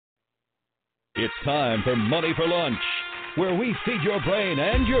It's time for Money for Lunch, where we feed your brain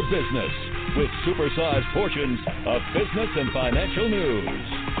and your business with supersized portions of business and financial news.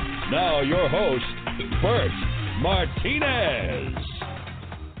 Now your host, Bert Martinez.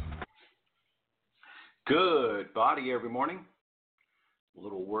 Good body every morning. A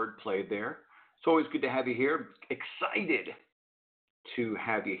little wordplay there. It's always good to have you here. Excited to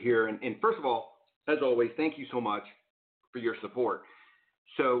have you here. And first of all, as always, thank you so much for your support.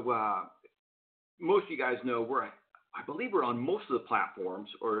 So most of you guys know I believe we're on most of the platforms,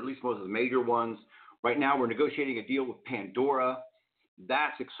 or at least most of the major ones. Right now we're negotiating a deal with Pandora.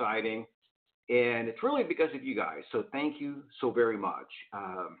 That's exciting. And it's really because of you guys. So thank you so very much.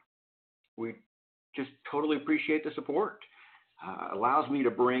 We just totally appreciate the support. Allows me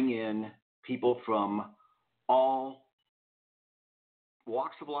to bring in people from all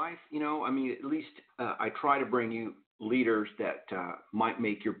walks of life. At least I try to bring you leaders that might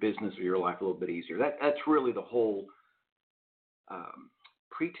make your business or your life a little bit easier. That's really the whole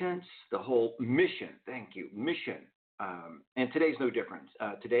pretense, the whole mission. Thank you, mission. And today's no different.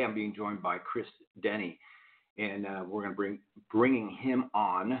 Today I'm being joined by Chris Denny, and we're going to bringing him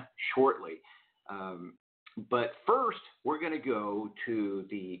on shortly. But first, we're going to go to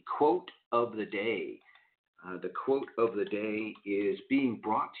the quote of the day. The quote of the day is being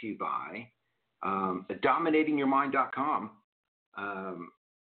brought to you by dominatingyourmind.com.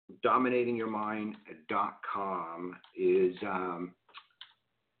 Dominatingyourmind.com is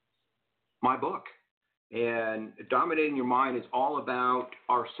my book. And Dominating Your Mind is all about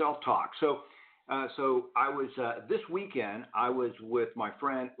our self-talk. So I was this weekend. I was with my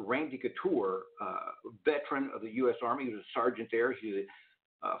friend Randy Couture, veteran of the U.S. Army. He was a sergeant there. He's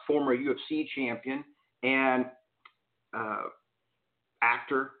a former UFC champion and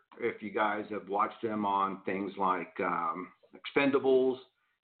actor. If you guys have watched him on things like Expendables,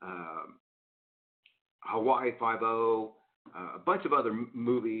 Hawaii Five-0, a bunch of other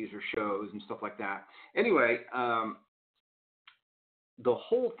movies or shows and stuff like that. Anyway. The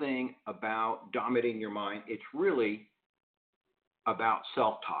whole thing about dominating your mind, it's really about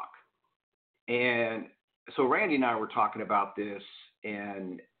self-talk. And so Randy and I were talking about this,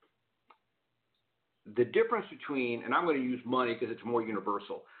 and the difference between, and I'm going to use money because it's more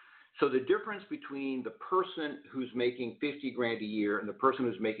universal. So the difference between the person who's making 50 grand a year and the person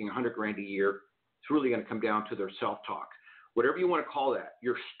who's making 100 grand a year, it's really going to come down to their self-talk. Whatever you want to call that,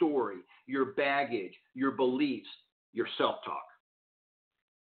 your story, your baggage, your beliefs, your self-talk.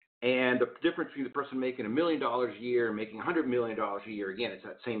 And the difference between the person making $1 million a year and making $100 million a year, again, it's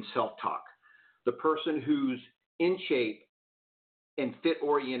that same self-talk. The person who's in shape and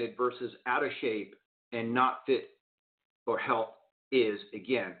fit-oriented versus out of shape and not fit or health is,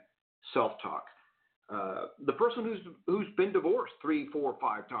 again, self-talk. The person who's been divorced 3, 4,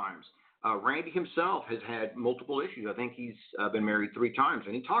 5 times. Randy himself has had multiple issues. I think he's been married 3 times,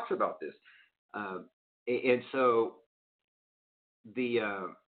 and he talks about this. And so the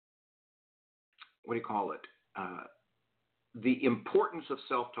importance of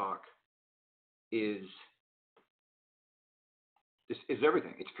self-talk is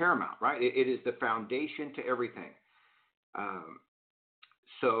everything. It's paramount, right? It is the foundation to everything.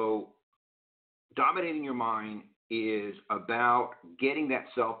 So dominating your mind is about getting that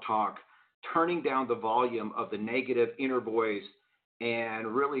self-talk, turning down the volume of the negative inner voice, and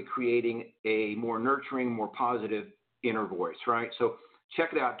really creating a more nurturing, more positive inner voice, right? So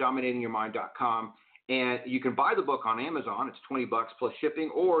check it out, dominatingyourmind.com. And you can buy the book on Amazon. It's $20 plus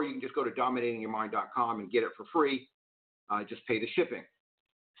shipping, or you can just go to dominatingyourmind.com and get it for free. Just pay the shipping.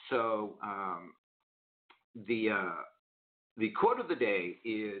 So the quote of the day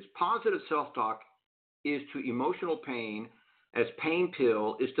is positive self-talk is to emotional pain as pain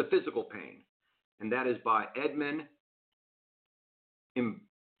pill is to physical pain. And that is by Edmund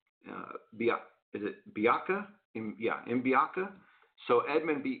Mbiaka? Mbiaka. So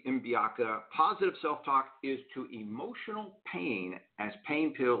Edmund Mbiaka, positive self-talk is to emotional pain as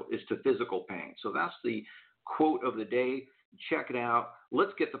pain pill is to physical pain. So that's the quote of the day. Check it out.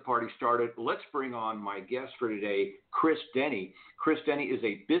 Let's get the party started. Let's bring on my guest for today, Chris Denny. Chris Denny is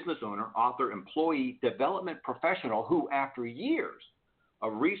a business owner, author, employee development professional who, after years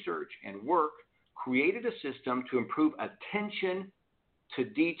of research and work, created a system to improve attention to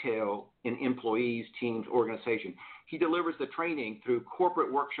detail in employees, teams, organization. He delivers the training through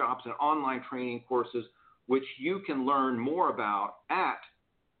corporate workshops and online training courses, which you can learn more about at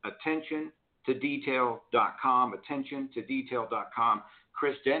attentiontodetail.com, attentiontodetail.com.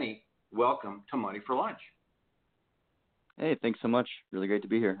 Chris Denny, welcome to Money for Lunch. Hey, thanks so much. Really great to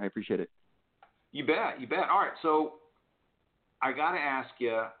be here. I appreciate it. You bet. All right, so I got to ask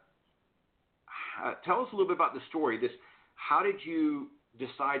you, tell us a little bit about the story. How did you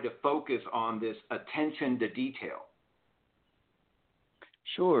decide to focus on this attention to detail?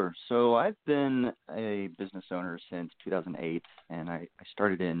 Sure. So I've been a business owner since 2008, and I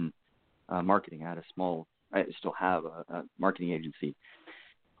started in marketing. I still have a marketing agency.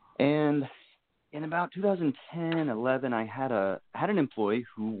 And in about 2010, 11, I had an employee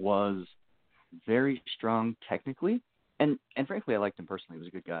who was very strong technically, and frankly, I liked him personally. He was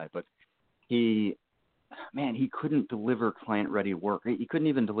a good guy, but he couldn't deliver client-ready work. He couldn't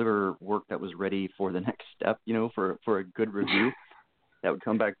even deliver work that was ready for the next step, for a good review that would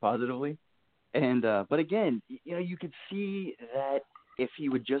come back positively. And but again, you could see that if he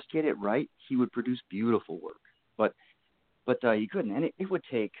would just get it right, he would produce beautiful work. But you couldn't, and it would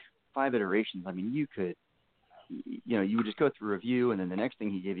take 5 iterations. I mean, you would just go through a review, and then the next thing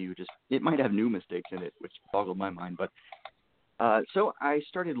he gave you it might have new mistakes in it, which boggled my mind. But so I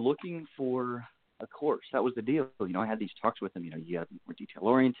started looking for a course. That was the deal. I had these talks with him. You got to be more detail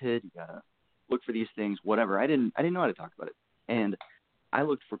oriented. You got to look for these things. Whatever. I didn't know how to talk about it, and I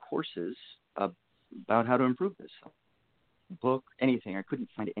looked for courses about how to improve this. Book, anything. I couldn't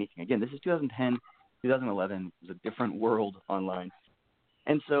find anything. Again, this is 2010, 2011. It was a different world online.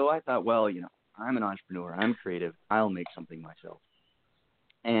 And so I thought, well, I'm an entrepreneur. I'm creative. I'll make something myself.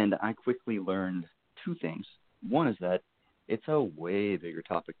 And I quickly learned 2 things. One is that it's a way bigger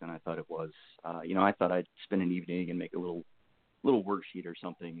topic than I thought it was. I thought I'd spend an evening and make a little worksheet or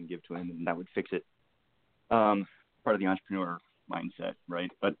something and give to him, and that would fix it. Part of the entrepreneur mindset,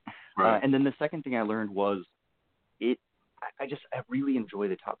 right? But right. And then the second thing I learned was I really enjoy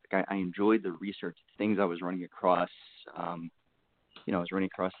the topic. I enjoyed the research, things I was running across. I was running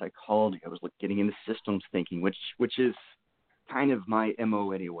across psychology. I was getting into systems thinking, which is kind of my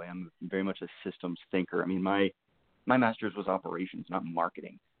MO anyway. I'm very much a systems thinker. I mean, my master's was operations, not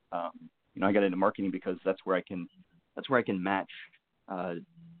marketing. I got into marketing because that's where I can match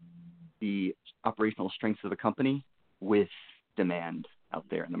the operational strengths of the company with demand out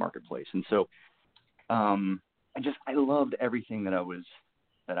there in the marketplace. And so I loved everything that I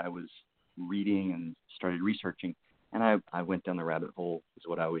was reading and started researching, and I went down the rabbit hole, is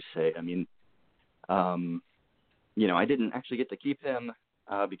what I always say. I mean, I didn't actually get to keep him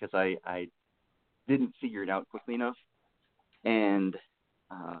because I didn't figure it out quickly enough, and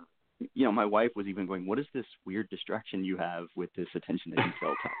my wife was even going, "What is this weird distraction you have with this attention to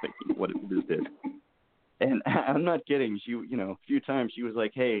detail topic? What is this?" And I'm not kidding. She, a few times she was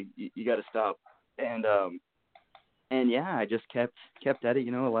like, "Hey, you got to stop." And yeah, I just kept at it,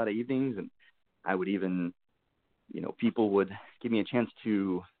 a lot of evenings, and I would even, people would give me a chance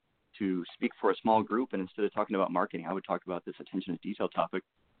to speak for a small group, and instead of talking about marketing, I would talk about this attention to detail topic.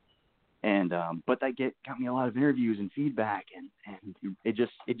 And but that got me a lot of interviews and feedback, and it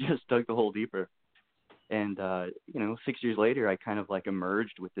just dug the hole deeper. And 6 years later, I kind of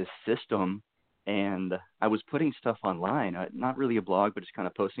emerged with this system, and I was putting stuff online, not really a blog, but just kind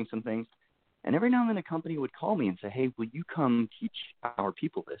of posting some things. And every now and then a company would call me and say, "Hey, will you come teach our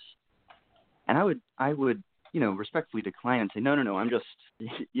people this?" And I would respectfully decline and say, no, I'm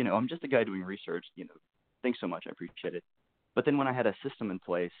just a guy doing research. Thanks so much, I appreciate it. But then when I had a system in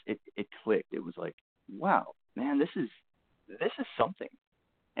place, it clicked. It was like, wow, man, this is something.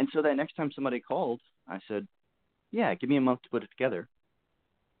 And so that next time somebody called, I said, yeah, give me a month to put it together.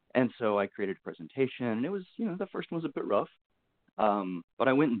 And so I created a presentation, and it was, the first one was a bit rough. But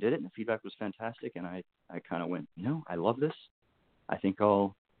I went and did it, and the feedback was fantastic. And I kind of went, I love this. I think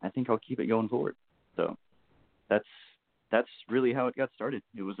I'll keep it going forward. So that's really how it got started.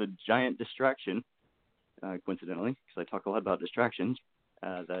 It was a giant distraction, coincidentally, because I talk a lot about distractions,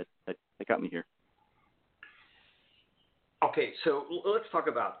 that got me here. Okay, so let's talk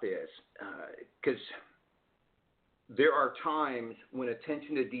about this, because there are times when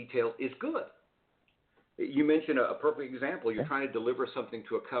attention to detail is good. You mentioned a perfect example. You're trying to deliver something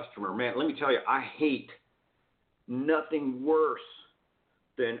to a customer. Man, let me tell you, I hate nothing worse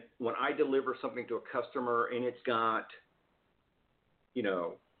than when I deliver something to a customer and it's got,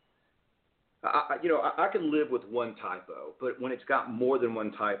 I can live with one typo, but when it's got more than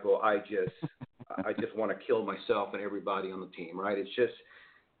one typo, I just want to kill myself and everybody on the team, right? It's just,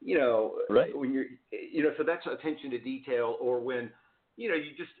 right. When you're, so that's attention to detail, or when,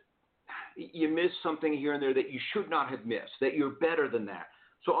 you miss something here and there that you should not have missed, that you're better than that.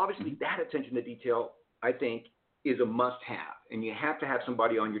 So obviously that attention to detail, I think, is a must-have, and you have to have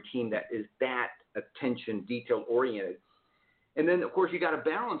somebody on your team that is that attention detail oriented. And then, of course, you got to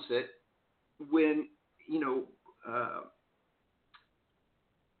balance it when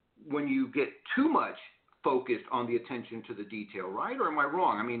you get too much focused on the attention to the detail, right? Or am I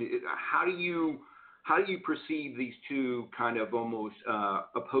wrong? I mean, how do you how do you perceive these two kind of almost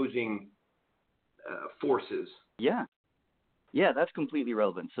opposing forces? Yeah. Yeah, that's completely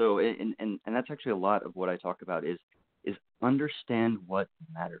relevant. So, and that's actually a lot of what I talk about is understand what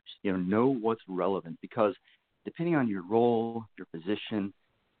matters. Know what's relevant, because depending on your role, your position,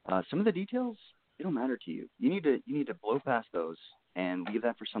 some of the details, they don't matter to you. You need to blow past those and leave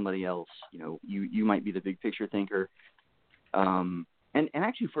that for somebody else. You might be the big picture thinker. And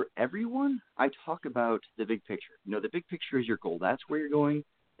actually for everyone, I talk about the big picture. The big picture is your goal. That's where you're going.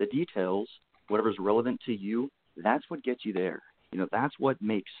 The details, whatever's relevant to you, that's what gets you there. That's what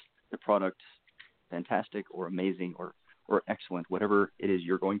makes the product fantastic or amazing or excellent, whatever it is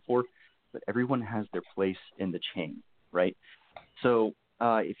you're going for. But everyone has their place in the chain, right? So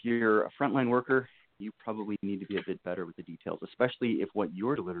if you're a frontline worker, you probably need to be a bit better with the details, especially if what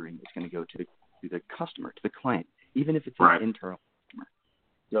you're delivering is going to go to the customer, to the client, even if it's an internal customer.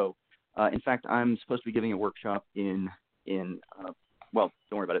 So, in fact, I'm supposed to be giving a workshop in well,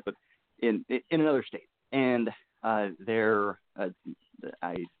 don't worry about it, but in another state, and I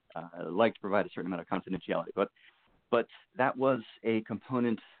like to provide a certain amount of confidentiality, but that was a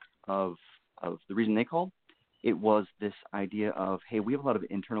component of the reason they called. It was this idea of, hey, we have a lot of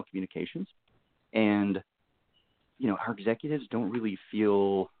internal communications, and our executives don't really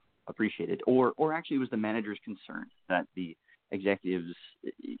feel appreciated, or actually it was the manager's concern that the executives,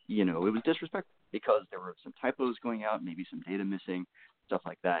 it was disrespectful because there were some typos going out, maybe some data missing, stuff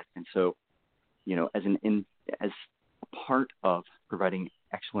like that. And so, as a part of providing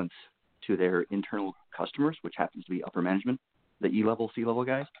excellence to their internal customers, which happens to be upper management, the E-level, C-level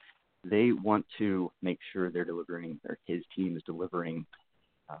guys, they want to make sure they're delivering, or his team is delivering,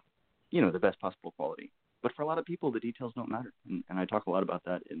 the best possible quality. But for a lot of people, the details don't matter, and I talk a lot about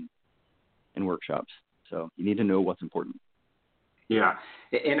that in workshops. So you need to know what's important. Yeah,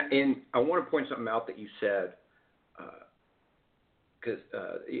 and I want to point something out that you said, because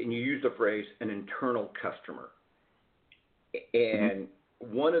and you used the phrase an internal customer, and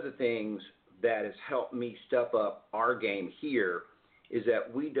one of the things that has helped me step up our game here is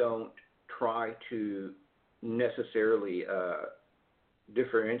that we don't try to necessarily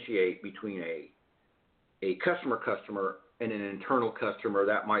differentiate between a customer and an internal customer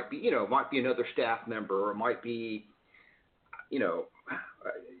that might be another staff member, or might be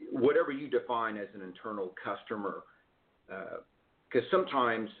whatever you define as an internal customer, because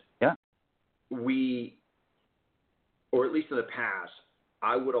sometimes we, or at least in the past,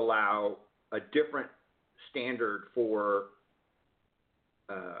 I would allow a different standard for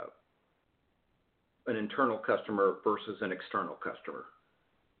an internal customer versus an external customer.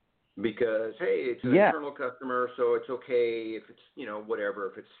 Because, hey, it's an internal customer, so it's okay if it's,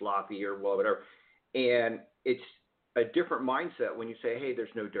 whatever, if it's sloppy or whatever. And it's a different mindset when you say, hey,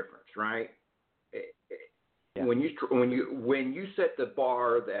 there's no difference, right? Yeah. When you set the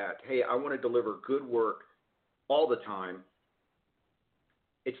bar that, hey, I want to deliver good work all the time,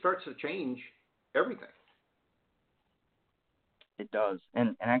 it starts to change everything. It does.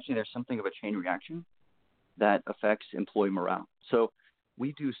 And actually there's something of a chain reaction that affects employee morale. So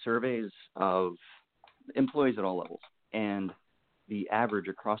we do surveys of employees at all levels, and the average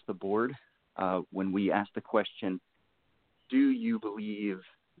across the board, when we ask the question, do you believe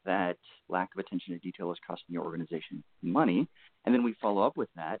that lack of attention to detail is costing your organization money? And then we follow up with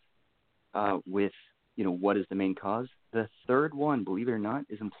that with, what is the main cause? The third one, believe it or not,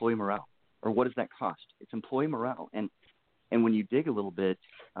 is employee morale. Or what does that cost? It's employee morale. And when you dig a little bit,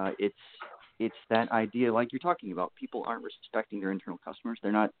 it's that idea, like you're talking about, people aren't respecting their internal customers.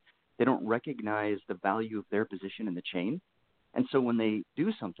 They don't recognize the value of their position in the chain. And so when they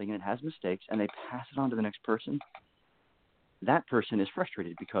do something and it has mistakes and they pass it on to the next person, that person is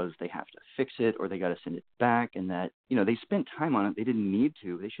frustrated because they have to fix it, or they got to send it back, and that, they spent time on it. They didn't need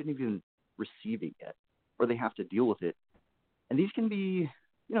to. They shouldn't have even received it yet, or they have to deal with it. And these can be,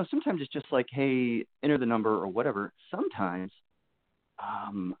 sometimes it's just like, hey, enter the number or whatever. Sometimes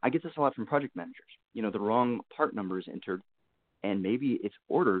I get this a lot from project managers. The wrong part number is entered, and maybe it's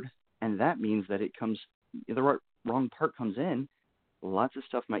ordered, and that means that it comes, the wrong part comes in. Lots of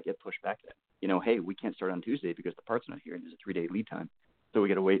stuff might get pushed back then. Hey, we can't start on Tuesday because the part's not here, and there's a 3-day lead time. So we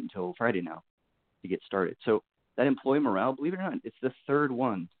got to wait until Friday now to get started. So that employee morale, believe it or not, it's the third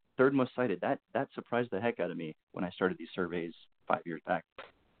most cited. That surprised the heck out of me when I started these surveys 5 years back.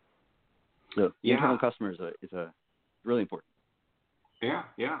 So internal customers is really important.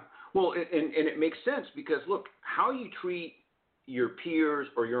 Yeah. Well, and it makes sense because, look, how you treat your peers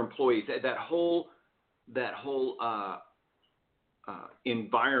or your employees, that whole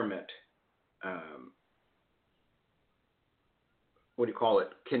environment, what do you call it,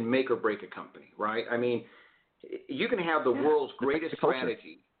 can make or break a company, right? I mean, you can have the world's greatest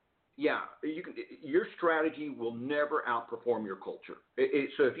strategy. Yeah, your strategy will never outperform your culture.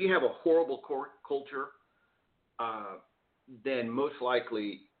 So if you have a horrible culture, then most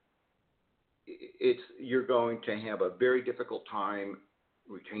likely you're going to have a very difficult time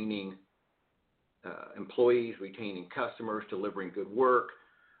retaining employees, retaining customers, delivering good work.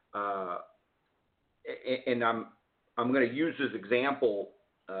 And I'm going to use this example.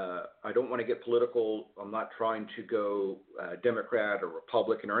 I don't want to get political. I'm not trying to go Democrat or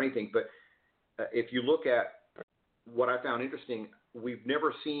Republican or anything. But if you look at what I found interesting, we've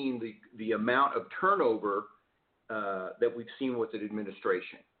never seen the amount of turnover that we've seen with the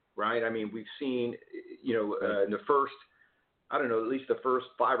administration, right? I mean, we've seen, in the first, I don't know, at least the first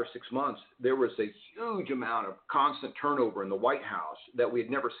 5 or 6 months, there was a huge amount of constant turnover in the White House that we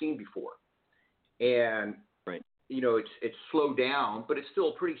had never seen before. And it's slowed down, but it's still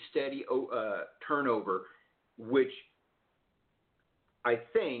a pretty steady turnover, which I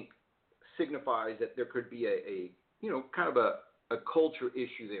think signifies that there could be a kind of a culture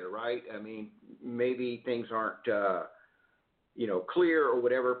issue there, right? I mean, maybe things aren't, clear or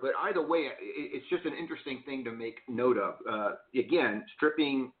whatever, but either way, it's just an interesting thing to make note of. Again,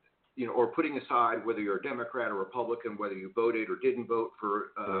 stripping, or putting aside whether you're a Democrat or Republican, whether you voted or didn't vote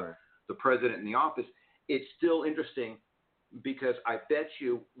for the president in the office, it's still interesting because I bet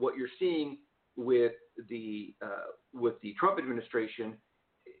you what you're seeing with the Trump administration,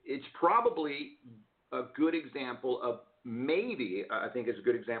 it's probably a good example of maybe how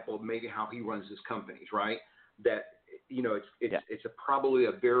he runs his companies, right? That it's probably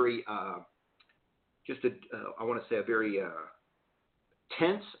a very I want to say a very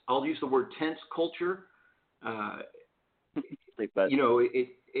tense. I'll use the word tense culture.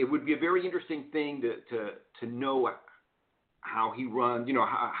 It would be a very interesting thing to know how he runs,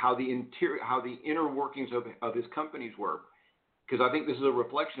 how the inner workings of his companies work, because I think this is a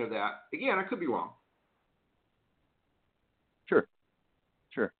reflection of that. Again, I could be wrong. Sure.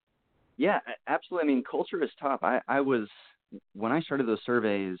 Yeah, absolutely. I mean, culture is tough. I was, when I started those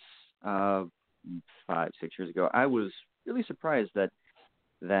surveys 5-6 years ago, I was really surprised that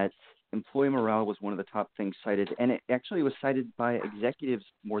employee morale was one of the top things cited, and it actually was cited by executives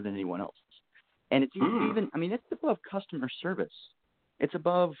more than anyone else. And it's even, I mean, it's above customer service. It's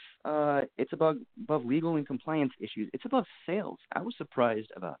above legal and compliance issues. It's above sales. I was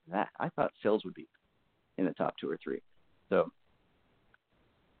surprised about that. I thought sales would be in the top 2 or 3. So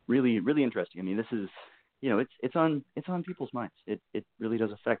really, really interesting. I mean, this is, it's on people's minds. It really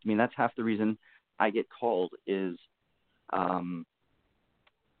does affect. I mean, that's half the reason I get called is,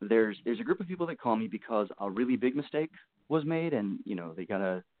 there's a group of people that call me because a really big mistake was made, and they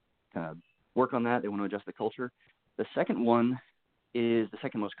gotta kind of work on that. They want to adjust the culture. The second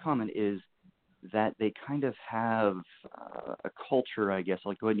most common is that they kind of have a culture, I guess.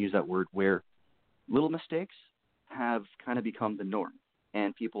 I'll go ahead and use that word, where little mistakes have kind of become the norm,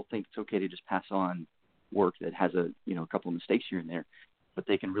 and people think it's okay to just pass on work that has a couple of mistakes here and there, but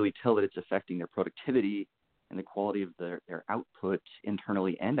they can really tell that it's affecting their productivity and the quality of their output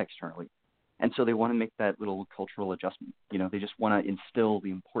internally and externally. And so they want to make that little cultural adjustment. They just want to instill the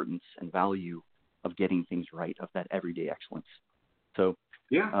importance and value of getting things right, of that everyday excellence. So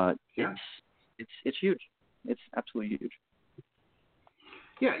it's huge. It's absolutely huge.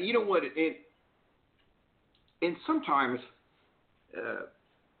 Yeah, you know what? And sometimes,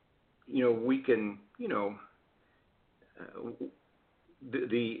 we can,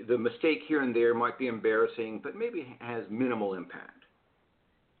 the mistake here and there might be embarrassing, but maybe has minimal impact.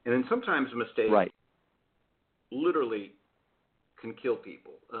 And then sometimes a mistake literally can kill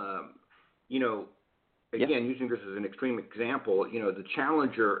people. Again, using this as an extreme example, the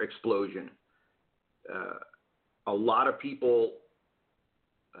Challenger explosion. A lot of people,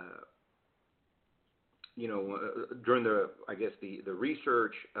 during the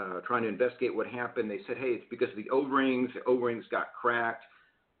research, trying to investigate what happened, they said, hey, it's because of the O-rings. The O-rings got cracked.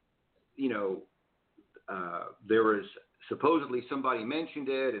 There was supposedly somebody mentioned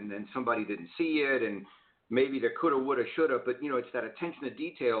it, and then somebody didn't see it, and maybe there coulda, woulda, shoulda. But it's that attention to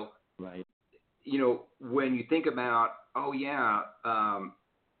detail. Right. When you think about,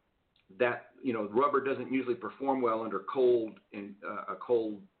 that rubber doesn't usually perform well under cold a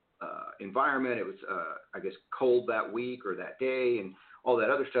cold environment. It was, cold that week or that day, and all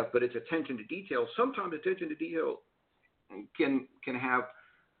that other stuff. But it's attention to detail. Sometimes attention to detail can have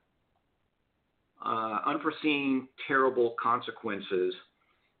unforeseen, terrible consequences.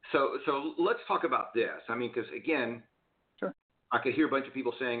 So let's talk about this. I mean, because again, sure. I could hear a bunch of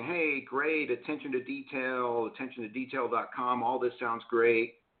people saying, hey, great, attention to detail, attentiontodetail.com, all this sounds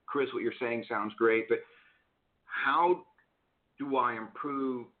great. Chris, what you're saying sounds great, but how do I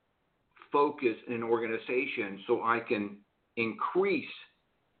improve focus in an organization so I can increase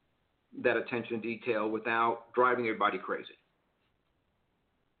that attention to detail without driving everybody crazy?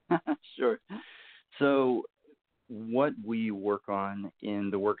 Sure. So what we work on in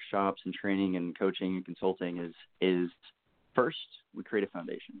the workshops and training and coaching and consulting is first, we create a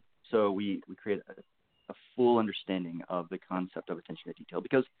foundation. So we create a full understanding of the concept of attention to detail,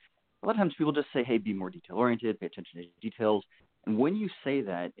 because a lot of times people just say, hey, be more detail oriented, pay attention to details. And when you say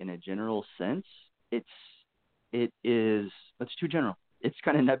that in a general sense, it's too general. It's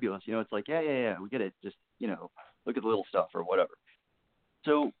kind of nebulous. It's like, yeah, we get it. Just, look at the little stuff or whatever.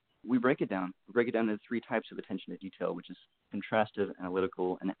 So we break it down. We break it down into three types of attention to detail, which is contrastive,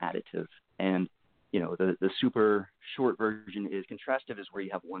 analytical, and additive. And, the super short version is contrastive is where you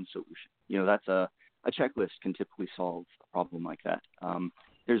have one solution. That's a checklist can typically solve a problem like that.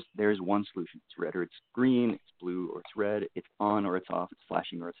 There's one solution. It's red or it's green, it's blue or it's red, it's on or it's off, it's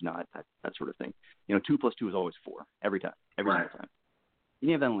flashing or it's not, that sort of thing. 2 + 2 is always 4 every time, every single time. Then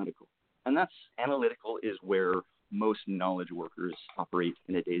you have analytical. And that's analytical is where most knowledge workers operate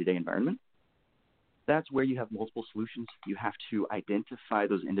in a day-to-day environment. That's where you have multiple solutions. You have to identify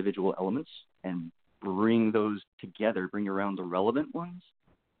those individual elements and bring those together, bring around the relevant ones,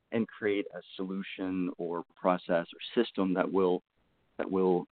 and create a solution or process or system that will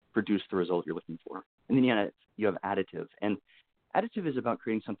produce the result you're looking for. And then you have additive. And additive is about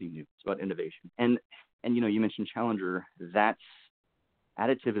creating something new. It's about innovation. And you mentioned Challenger.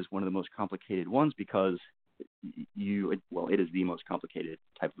 Additive is one of the most complicated ones because it is the most complicated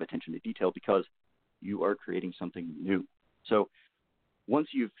type of attention to detail because you are creating something new. So once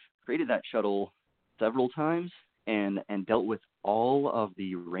you've created that shuttle several times and dealt with all of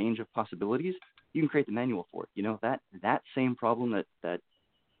the range of possibilities, you can create the manual for it. That same problem that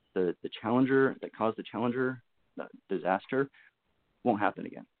the Challenger, that caused the Challenger disaster won't happen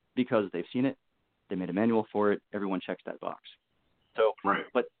again because they've seen it, they made a manual for it, everyone checks that box. So, right.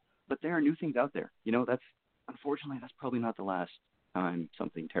 But there are new things out there. Unfortunately, that's probably not the last time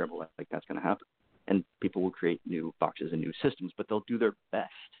something terrible like that's going to happen. And people will create new boxes and new systems, but they'll do their best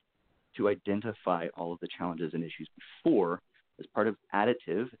to identify all of the challenges and issues before, as part of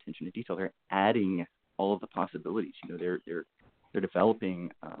additive attention to detail, they're adding all of the possibilities. They're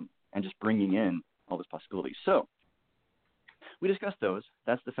developing and just bringing in all those possibilities. So we discuss those.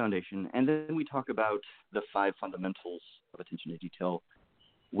 That's the foundation. And then we talk about the 5 fundamentals of attention to detail,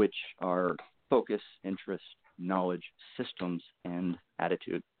 which are focus, interest, knowledge, systems, and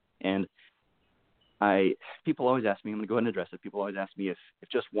attitude. And people always ask me, I'm going to go ahead and address it. People always ask me if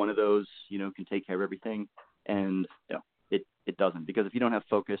just one of those, can take care of everything. And it doesn't, because if you don't have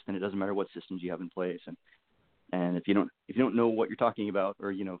focus, then it doesn't matter what systems you have in place. And if you don't know what you're talking about,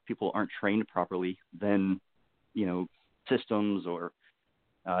 or, people aren't trained properly, then, systems or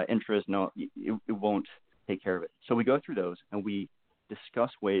interest, it won't take care of it. So we go through those and we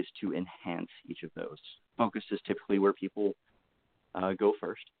discuss ways to enhance each of those. Focus is typically where people go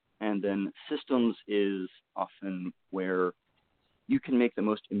first. And then systems is often where you can make the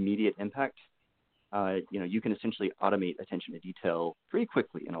most immediate impact. You can essentially automate attention to detail pretty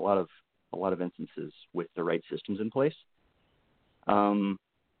quickly in a lot of instances with the right systems in place. I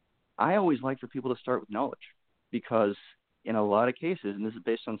always like for people to start with knowledge, because in a lot of cases, and this is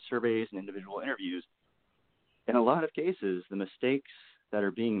based on surveys and individual interviews, in a lot of cases, the mistakes that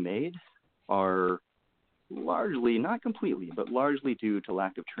are being made are largely, not completely, but largely due to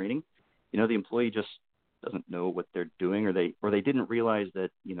lack of training. The employee just doesn't know what they're doing, or they didn't realize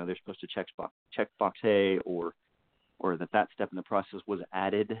that, they're supposed to check box A, or that step in the process was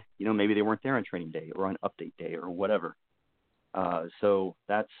added. Maybe they weren't there on training day or on update day or whatever. So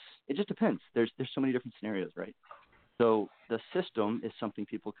it just depends. There's so many different scenarios, right? So the system is something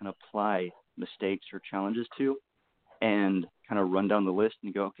people can apply mistakes or challenges to and kind of run down the list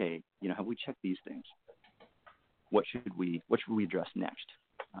and go, okay, have we checked these things? What should we address next?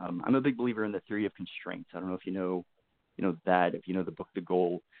 I'm a big believer in the theory of constraints. I don't know if you know that, if you know the book The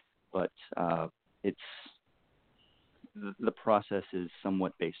Goal, but it's the process is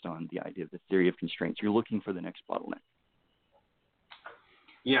somewhat based on the idea of the theory of constraints. You're looking for the next bottleneck.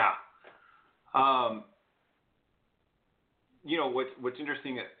 Yeah. What's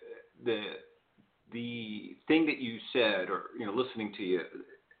interesting, the thing that you said, or listening to you,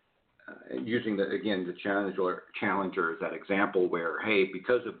 using the Challenger as that example, where, hey,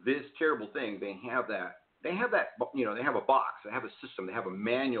 because of this terrible thing, they have a box, they have a system, they have a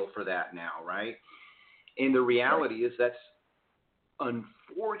manual for that now, right? And the reality is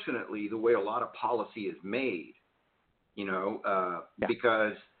unfortunately the way a lot of policy is made,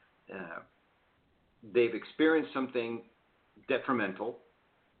 because they've experienced something detrimental,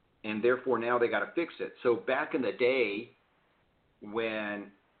 and therefore now they got to fix it. So back in the day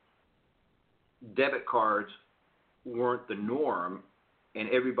when debit cards weren't the norm and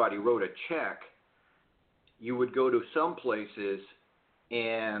everybody wrote a check, you would go to some places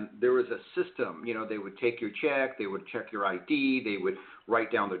and there was a system. They would take your check, they would check your ID, they would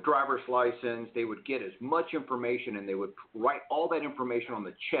write down the driver's license, they would get as much information, and they would write all that information on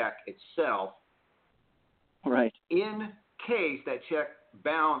the check itself. Right. In case that check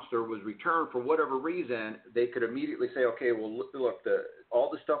bounced or was returned for whatever reason, they could immediately say, okay, well, look, all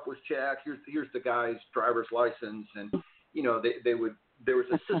the stuff was checked. Here's the guy's driver's license, and there was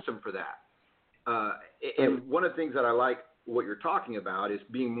a system for that. And one of the things that I like what you're talking about is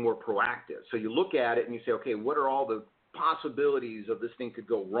being more proactive. So you look at it and you say, okay, what are all the possibilities of this thing could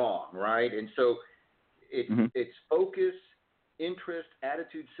go wrong, right? And so it's focus, interest,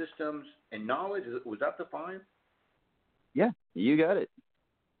 attitude, systems, and knowledge. Was that the 5? Yeah, you got it.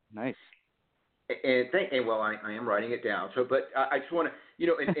 Nice. And well, I am writing it down. So, but I just want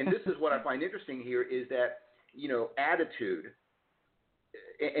to, and this is what I find interesting here is that, attitude,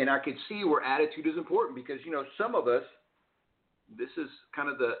 and I could see where attitude is important because, some of us, this is kind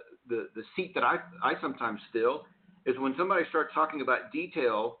of the seat that I sometimes fill, is when somebody starts talking about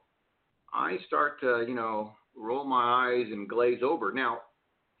detail, I start to, roll my eyes and glaze over. Now,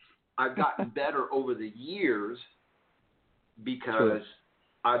 I've gotten better over the years because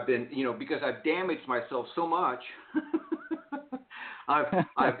I've been, because I've damaged myself so much. I've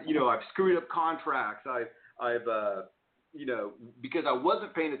screwed up contracts. I've because I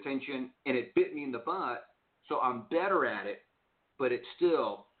wasn't paying attention and it bit me in the butt. So I'm better at it, but it's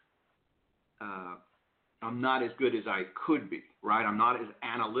still, I'm not as good as I could be, right? I'm not as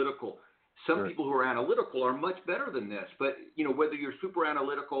analytical. Some people who are analytical are much better than this, but whether you're super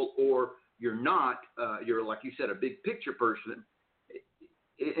analytical or you're not, you're, like you said, a big picture person.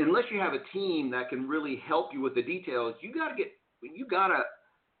 Unless you have a team that can really help you with the details, you gotta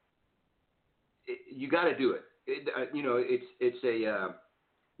do it. It's a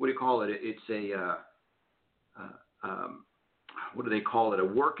what do you call it? It's a what do they call it? A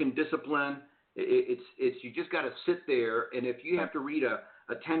work and discipline. It's you just got to sit there, and if you have to read a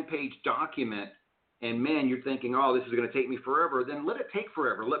 10-page document, and man, you're thinking, oh, this is going to take me forever, then let it take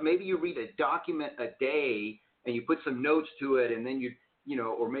forever. Maybe you read a document a day, and you put some notes to it, and then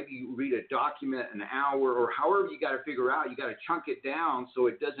or maybe you read a document an hour, or however you got to figure out. You got to chunk it down so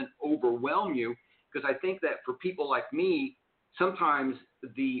it doesn't overwhelm you. Because I think that for people like me, sometimes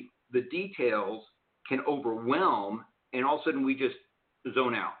the details can overwhelm, and all of a sudden we just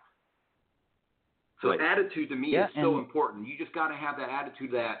zone out. So attitude to me is so important. You just got to have that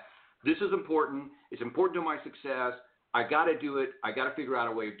attitude that this is important. It's important to my success. I got to do it. I got to figure out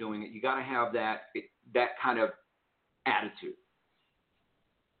a way of doing it. You got to have that kind of attitude.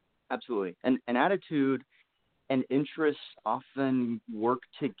 Absolutely. And attitude and interests often work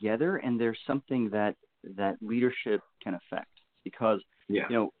together, and there's something that leadership can affect because,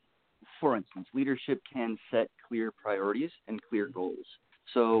 for instance, leadership can set clear priorities and clear goals.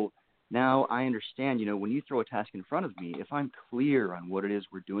 So now I understand, when you throw a task in front of me, if I'm clear on what it is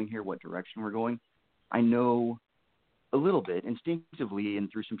we're doing here, what direction we're going, I know a little bit instinctively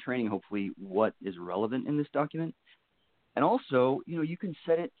and through some training, hopefully, what is relevant in this document. And also, you can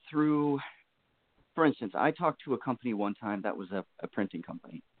set it through, for instance, I talked to a company one time that was a printing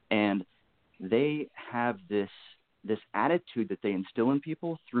company, and they have this attitude that they instill in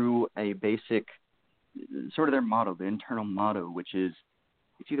people through a basic, sort of their motto, the internal motto, which is,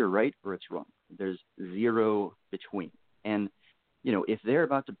 it's either right or it's wrong. There's zero between. And, if they're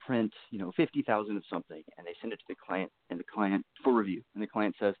about to print, 50,000 of something and they send it to the client for review, and the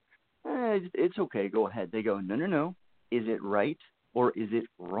client says, it's okay, go ahead. They go, no. Is it right or is it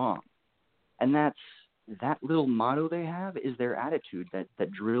wrong? And that little motto they have is their attitude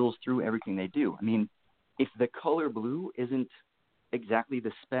that drills through everything they do. I mean, if the color blue isn't exactly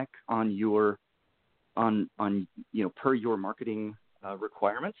the spec on your, per your marketing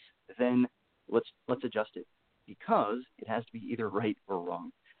requirements, then let's adjust it because it has to be either right or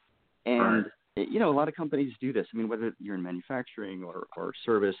wrong. And, a lot of companies do this. I mean, whether you're in manufacturing or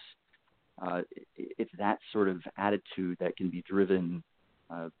service, it's that sort of attitude that can be driven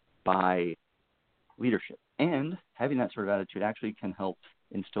by leadership. And having that sort of attitude actually can help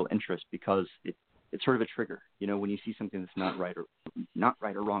instill interest because it's sort of a trigger. When you see something that's not right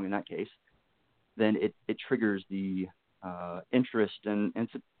or wrong in that case, then it triggers the interest. And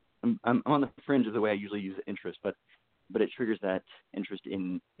I'm on the fringe of the way I usually use interest, but but it triggers that interest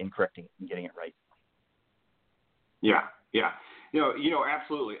in correcting it and getting it right. Yeah.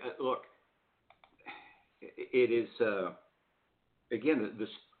 Absolutely. Look, it is again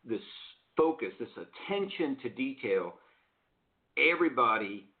this focus, this attention to detail.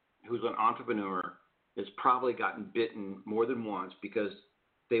 Everybody who's an entrepreneur has probably gotten bitten more than once because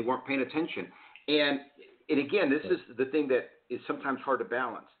they weren't paying attention. And again, this is the thing that is sometimes hard to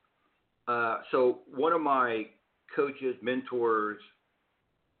balance. So one of my coaches, mentors,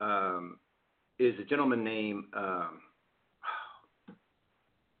 is a gentleman named,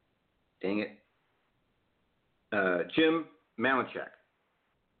 Jim Malinchak.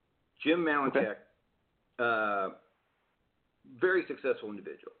 Jim Malinchak, very successful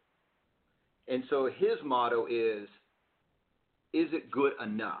individual. And so his motto is it good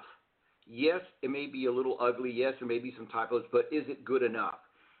enough? Yes, it may be a little ugly. Yes, there may be some typos, but is it good enough?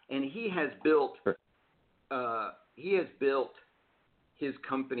 And he has built his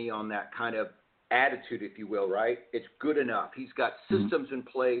company on that kind of attitude, if you will, right? It's good enough. He's got systems in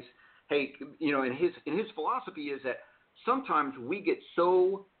place. Hey, and his philosophy is that sometimes we get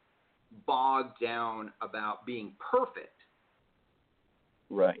so bogged down about being perfect,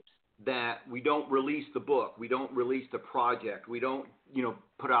 right, that we don't release the book, we don't release the project, we don't,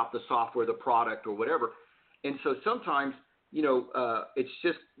 put out the software, the product, or whatever. And so sometimes, it's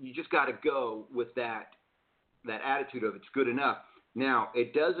just, you just got to go with that attitude of it's good enough. Now,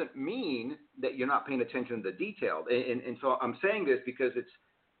 it doesn't mean that you're not paying attention to the detail. And so I'm saying this because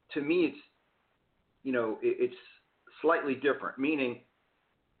to me, it's slightly different, meaning,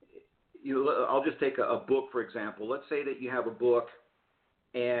 I'll just take a book, for example. Let's say that you have a book,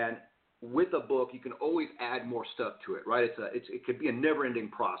 and with a book, you can always add more stuff to it, right? It could be a never-ending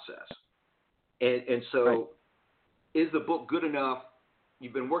process. And so right. Is the book good enough?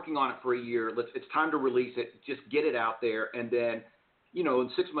 You've been working on it for a year. It's time to release it. Just get it out there. And then,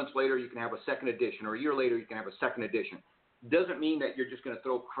 6 months later, you can have a second edition, or a year later, you can have a second edition. Doesn't mean that you're just going to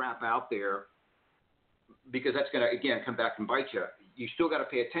throw crap out there, because that's going to, again, come back and bite you. You still got to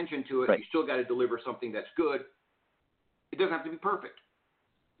pay attention to it. Right. You still got to deliver something that's good. It doesn't have to be perfect.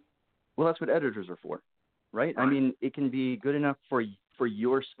 Well, that's what editors are for, right? I mean, it can be good enough for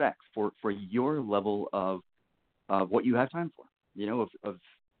your spec, for your level of what you have time for, of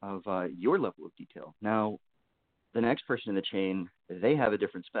your level of detail. Now, the next person in the chain, they have a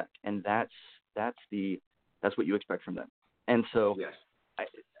different spec, and that's what you expect from them. And so yes.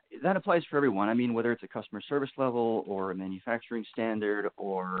 That applies for everyone. I mean, whether it's a customer service level or a manufacturing standard,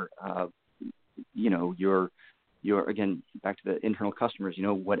 or your again, back to the internal customers,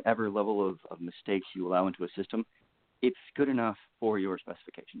 whatever level of mistakes you allow into a system, it's good enough for your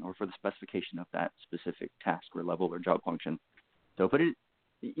specification, or for the specification of that specific task or level or job function. So, but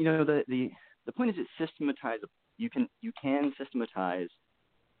the point is, it systematizes. You can systematize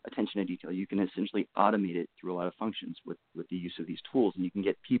attention to detail. You can essentially automate it through a lot of functions with the use of these tools, and you can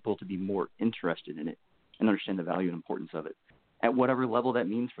get people to be more interested in it and understand the value and importance of it at whatever level that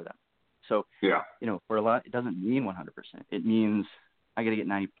means for them. So, for a lot, it doesn't mean 100%. It means I got to get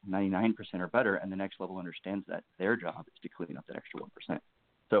 99% or better, and the next level understands that their job is to clean up that extra 1%.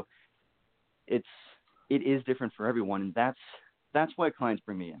 So it is different for everyone, and that's why clients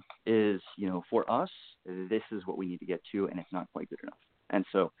bring me in. Is for us, this is what we need to get to, and it's not quite good enough. And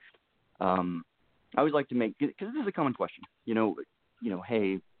so I always like to because this is a common question.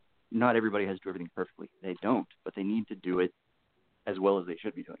 Hey, not everybody has to do everything perfectly. They don't, but they need to do it as well as they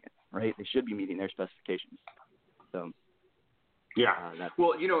should be doing it, right? They should be meeting their specifications. So, yeah.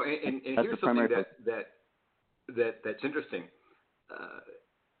 And here's something that's interesting.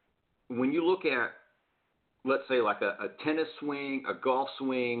 When you look at, let's say, like a tennis swing, a golf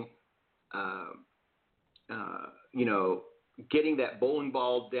swing, getting that bowling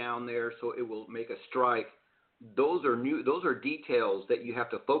ball down there so it will make a strike. Those are details that you have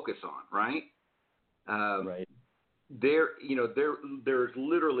to focus on, right? Right. There's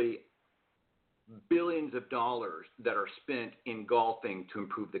literally billions of dollars that are spent in golfing to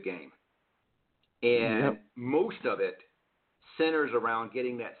improve the game. And most of it centers around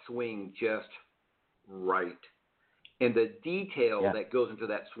getting that swing just right. And the detail that goes into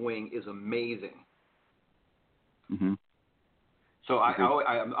that swing is amazing. Mm-hmm. So I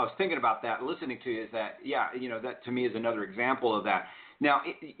was thinking about that, listening to you, is that, that to me is another example of that. Now,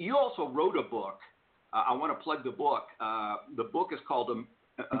 you also wrote a book. I want to plug the book. The book is called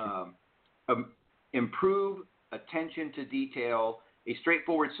Improve Attention to Detail, a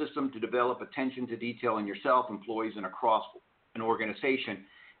straightforward system to develop attention to detail in yourself, employees, and across an organization.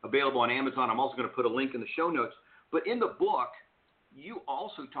 Available on Amazon. I'm also going to put a link in the show notes. But in the book, you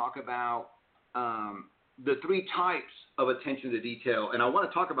also talk about the three types of attention to detail, and I want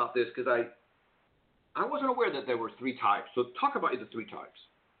to talk about this because I wasn't aware that there were three types. So talk about the three types.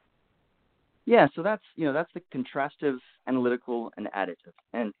 Yeah, so that's the contrastive, analytical, and additive.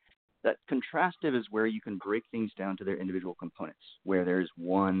 And that contrastive is where you can break things down to their individual components, where there's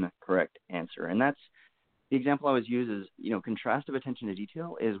one correct answer. And that's the example I always use is, contrastive attention to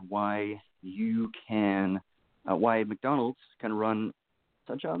detail is why why McDonald's can run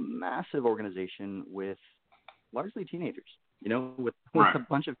such a massive organization with largely teenagers, with Right. a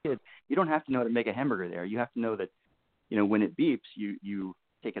bunch of kids. You don't have to know how to make a hamburger there. You have to know that, when it beeps, you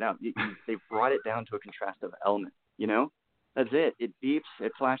take it out. They've brought it down to a contrastive element, That's it. It beeps,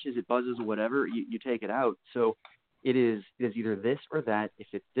 it flashes, it buzzes, or whatever. You take it out. So it is either this or that. If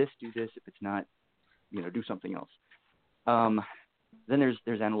it's this, do this. If it's not, do something else. Then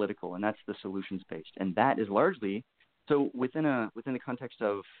there's analytical, and that's the solutions based, and that is largely so within the context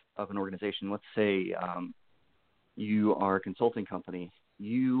of an organization. Let's say you are a consulting company.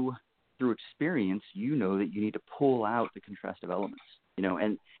 You, through experience, that you need to pull out the contrastive elements,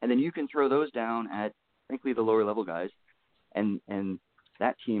 and then you can throw those down at, frankly, the lower level guys, and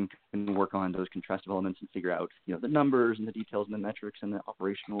that team can work on those contrastive elements and figure out, the numbers and the details and the metrics and the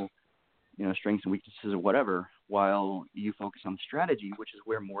operational, strengths and weaknesses or whatever, while you focus on strategy, which is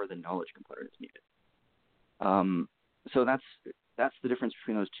where more of the knowledge component is needed. So that's the difference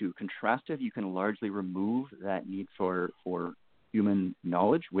between those two. Contrastive, you can largely remove that need for human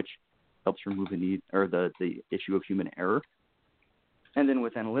knowledge, which helps remove the need or the issue of human error. And then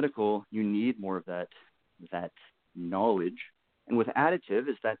with analytical, you need more of that knowledge. And with additive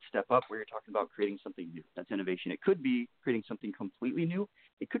is that step up where you're talking about creating something new. That's innovation. It could be creating something completely new.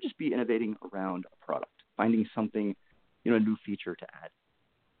 It could just be innovating around a product, finding something, a new feature to add.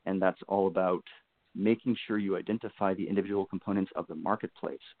 And that's all about making sure you identify the individual components of the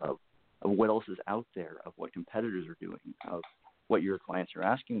marketplace, of what else is out there, of what competitors are doing, of what your clients are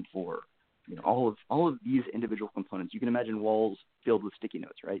asking for. All of these individual components. You can imagine walls filled with sticky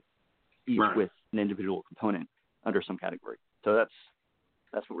notes, right? Each Right. with an individual component under some category. So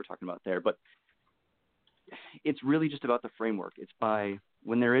that's what we're talking about there. But it's really just about the framework. It's by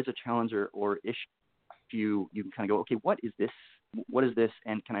when there is a challenge or issue, you can kind of go, okay, what is this? What is this?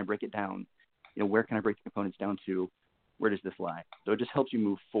 And can I break it down? Where can I break the components down to? Where does this lie? So it just helps you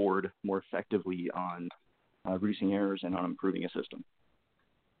move forward more effectively on reducing errors and on improving a system.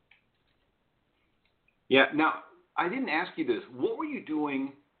 Yeah. Now, I didn't ask you this. What were you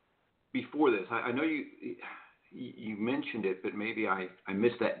doing before this? I know you mentioned it, but maybe I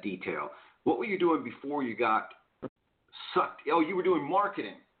missed that detail. What were you doing before you got sucked? Oh, you were doing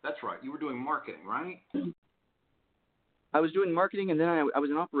marketing. That's right. You were doing marketing, right? I was doing marketing, and then I was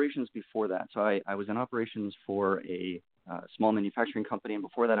in operations before that. So I was in operations for a small manufacturing company, and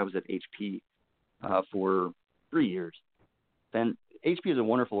before that I was at HP for 3 years. Then HP is a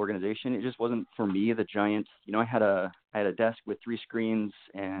wonderful organization. It just wasn't for me, the giant. I had a desk with 3 screens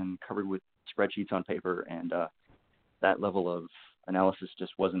and covered with spreadsheets on paper, and that level of analysis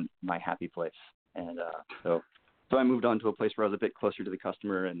just wasn't my happy place. And so I moved on to a place where I was a bit closer to the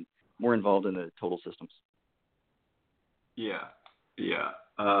customer and more involved in the total systems. Yeah.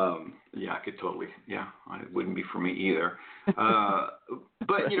 I could totally. Yeah, it wouldn't be for me either.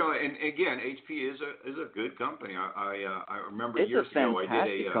 But and again, HP is a good company. I remember it's years ago I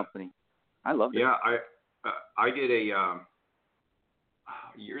did a company. I loved it. Yeah, I did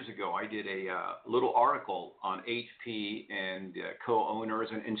years ago. I did a little article on HP and co-owners,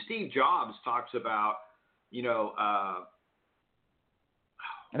 and Steve Jobs talks about oh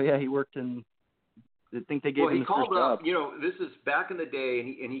yeah, he worked in. I think they gave him he his called first up. job. This is back in the day,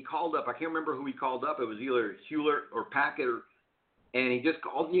 and he called up. I can't remember who he called up. It was either Hewlett or Packard, and he just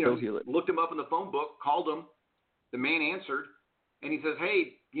called. He looked him up in the phone book, called him. The man answered, and he says,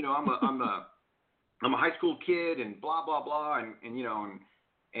 "Hey, I'm a high school kid, and blah blah blah, and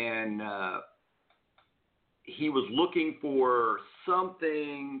he was looking for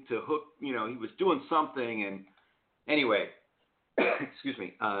something to hook. He was doing something, and anyway, excuse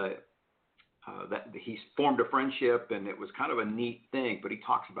me." That he formed a friendship, and it was kind of a neat thing. But he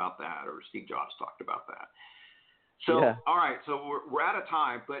talks about that, or Steve Jobs talked about that. So, yeah. All right, so we're out of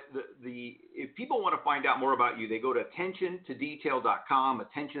time. But if people want to find out more about you, they go to attentiontodetail.com,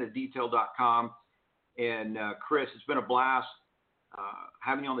 attentiontodetail.com. And Chris, it's been a blast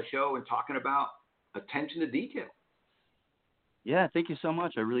having you on the show and talking about attention to detail. Yeah, thank you so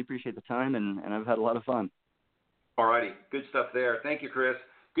much. I really appreciate the time, and I've had a lot of fun. All righty, good stuff there. Thank you, Chris.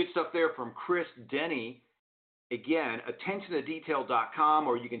 Good stuff there from Chris Denny. Again, attentiontodetail.com,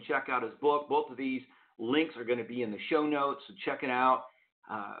 or you can check out his book. Both of these links are going to be in the show notes, so check it out.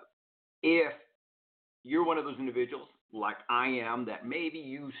 If you're one of those individuals like I am that maybe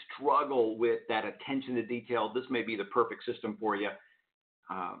you struggle with that attention to detail, this may be the perfect system for you.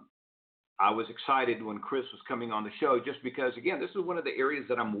 I was excited when Chris was coming on the show just because, again, this is one of the areas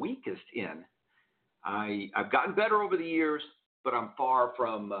that I'm weakest in. I've gotten better over the years, but I'm far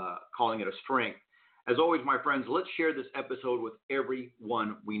from calling it a strength. As always, my friends, let's share this episode with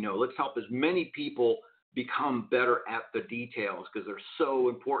everyone we know. Let's help as many people become better at the details because they're so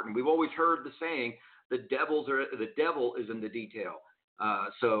important. We've always heard the saying, the devil is in the detail.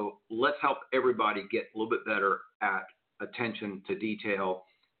 So let's help everybody get a little bit better at attention to detail.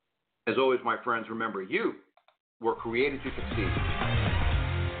 As always, my friends, remember, you were created to succeed.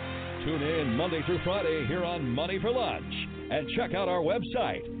 Tune in Monday through Friday here on Money for Lunch and check out our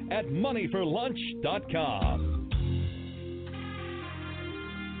website at moneyforlunch.com.